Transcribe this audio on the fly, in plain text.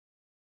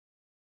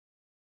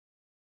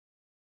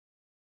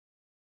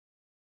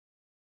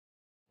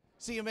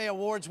CMA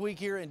Awards week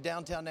here in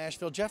downtown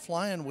Nashville. Jeff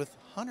Lyon with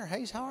Hunter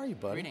Hayes. How are you,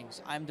 buddy?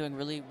 Greetings. I'm doing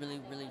really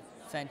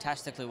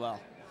fantastically well.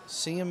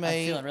 CMA.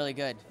 I'm feeling really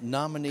good.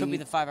 Nominee. Could be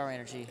the 5 Hour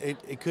Energy.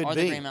 It could or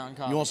be. the Green Mountain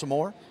Coffee. You want some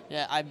more?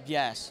 Yeah,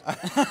 yes.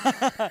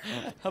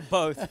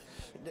 Both.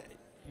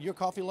 You're a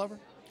coffee lover?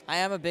 I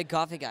am a big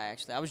coffee guy,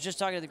 actually. I was just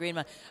talking to the Green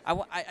Mountain.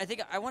 I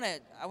think I want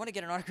to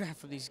get an autograph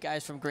from these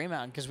guys from Green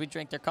Mountain because we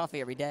drink their coffee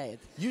every day.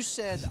 You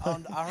said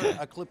I heard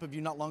a clip of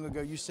you not long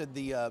ago. You said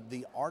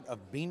the art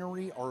of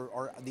beanery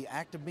or the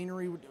act of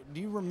beanery.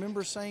 Do you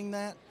remember saying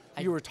that?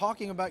 You were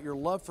talking about your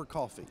love for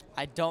coffee.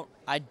 I don't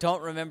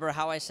remember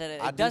how I said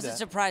it. It doesn't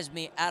surprise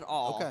me at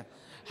all. Okay.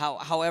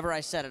 However I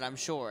said it, I'm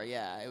sure.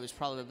 Yeah, it was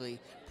probably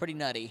pretty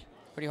nutty,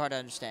 pretty hard to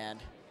understand.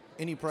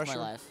 Any pressure? It's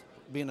my life.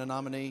 Being a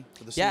nominee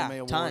for the yeah, CMA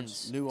Awards,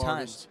 tons, new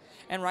artists.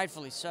 And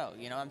rightfully so.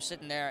 You know, I'm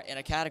sitting there in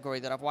a category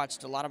that I've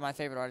watched a lot of my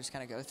favorite artists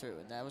kind of go through,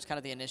 and that was kind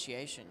of the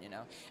initiation, you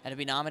know. And to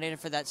be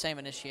nominated for that same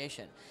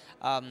initiation,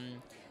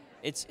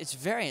 it's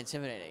very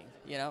intimidating,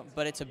 you know.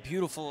 But it's a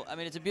beautiful. I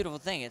mean, it's a beautiful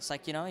thing. It's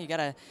like, you know, you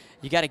gotta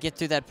get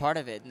through that part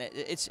of it, and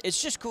it's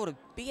just cool to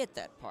be at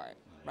that part.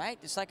 Right?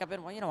 It's like I've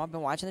been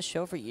watching this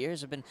show for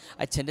years. I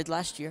attended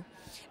last year,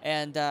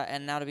 and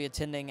now to be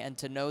attending and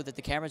to know that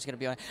the camera's going to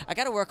be on. I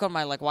got to work on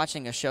my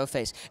watching a show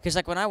face,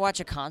 because when I watch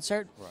a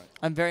concert, right,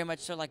 I'm very much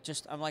so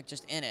just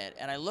in it,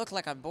 and I look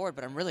like I'm bored,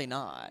 but I'm really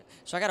not.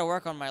 So I got to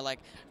work on my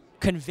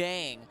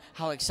conveying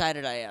how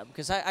excited I am,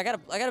 because I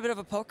got a bit of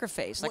a poker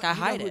face. I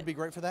hide it. Who would be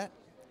great for that?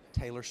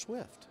 Taylor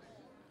Swift.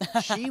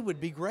 She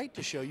would be great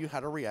to show you how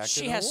to react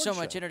to an award show. She has so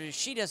much energy.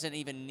 She doesn't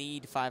even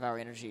need 5 Hour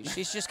Energy.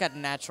 She's just got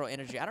natural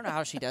energy. I don't know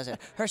how she does it.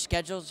 Her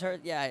schedule's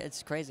yeah,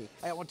 it's crazy.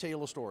 Hey, I want to tell you a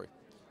little story.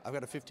 I've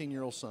got a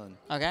 15-year-old son.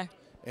 Okay.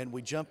 And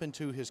we jump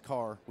into his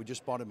car. We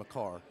just bought him a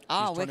car.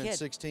 Oh, He's turning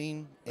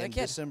 16 in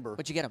December.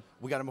 What'd you get him?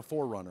 We got him a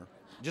 4Runner.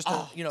 Just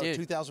a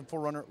 2004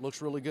 Runner.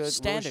 Looks really good.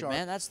 Standard, really sharp.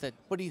 Man. That's the.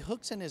 But he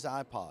hooks in his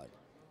iPod.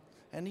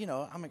 And, you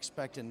know, I'm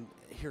expecting,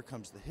 here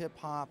comes the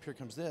hip-hop, here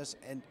comes this.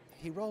 And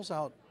he rolls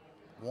out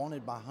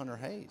Wanted by Hunter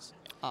Hayes.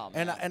 Oh,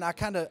 man. And I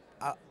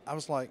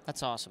was like,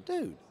 that's awesome.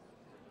 Dude,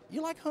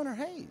 you like Hunter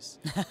Hayes.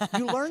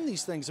 You learn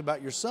these things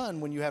about your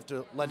son when you have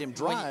to let him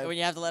drive. When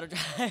you have to let him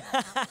drive.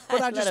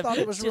 But I just thought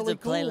it was really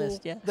cool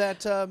that man,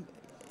 that's you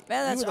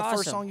were the awesome.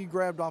 first song you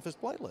grabbed off his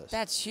playlist.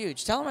 That's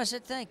huge. Tell him I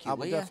said thank you. I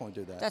will definitely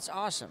do that. That's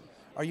awesome.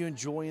 Are you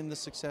enjoying the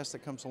success that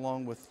comes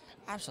along with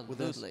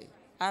Absolutely.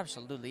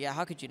 Absolutely. Yeah,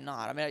 how could you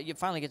not? I mean, you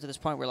finally get to this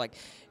point where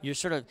you're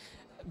sort of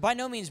by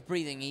no means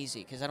breathing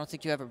easy, because I don't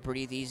think you ever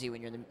breathe easy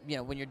when you're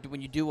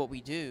when you do what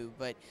we do.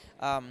 But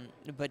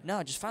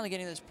no, just finally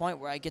getting to this point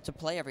where I get to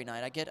play every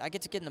night. I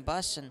get to get in the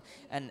bus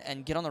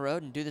and get on the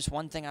road and do this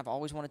one thing I've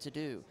always wanted to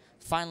do.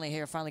 Finally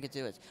get to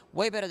do it.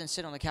 Way better than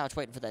sitting on the couch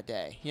waiting for that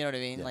day. You know what I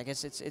mean? Yeah.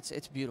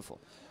 It's beautiful.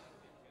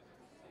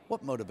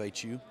 What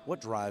motivates you?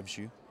 What drives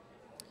you?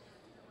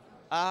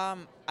 I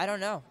don't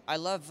know. I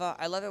love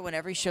it when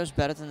every show's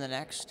better than the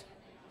next.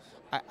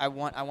 I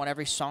want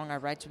every song I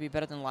write to be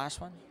better than the last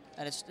one.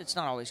 And it's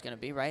not always going to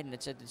be, right? And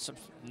it's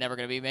never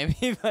going to be,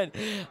 maybe. But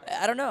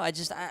I don't know. I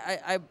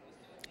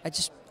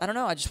don't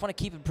know. I just want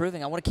to keep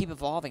improving. I want to keep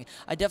evolving.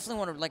 I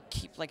definitely want to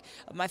keep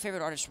my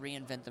favorite artists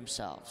reinvent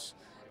themselves.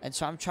 And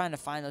so I'm trying to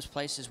find those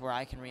places where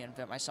I can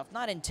reinvent myself,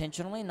 not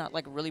intentionally, not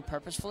really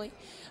purposefully,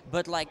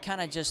 but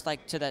kind of just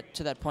to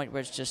that point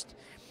where it's just,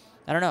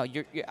 I don't know.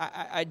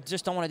 I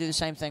just don't want to do the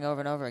same thing over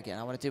and over again.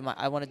 I want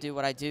to do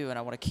what I do, and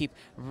I want to keep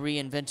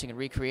reinventing and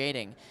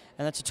recreating.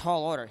 And that's a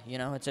tall order, you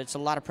know. It's a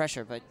lot of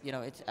pressure, but you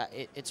know,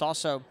 it's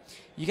also,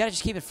 you got to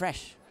just keep it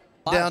fresh.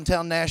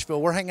 Downtown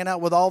Nashville, we're hanging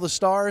out with all the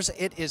stars.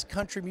 It is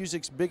country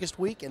music's biggest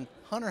week, and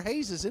Hunter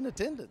Hayes is in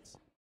attendance.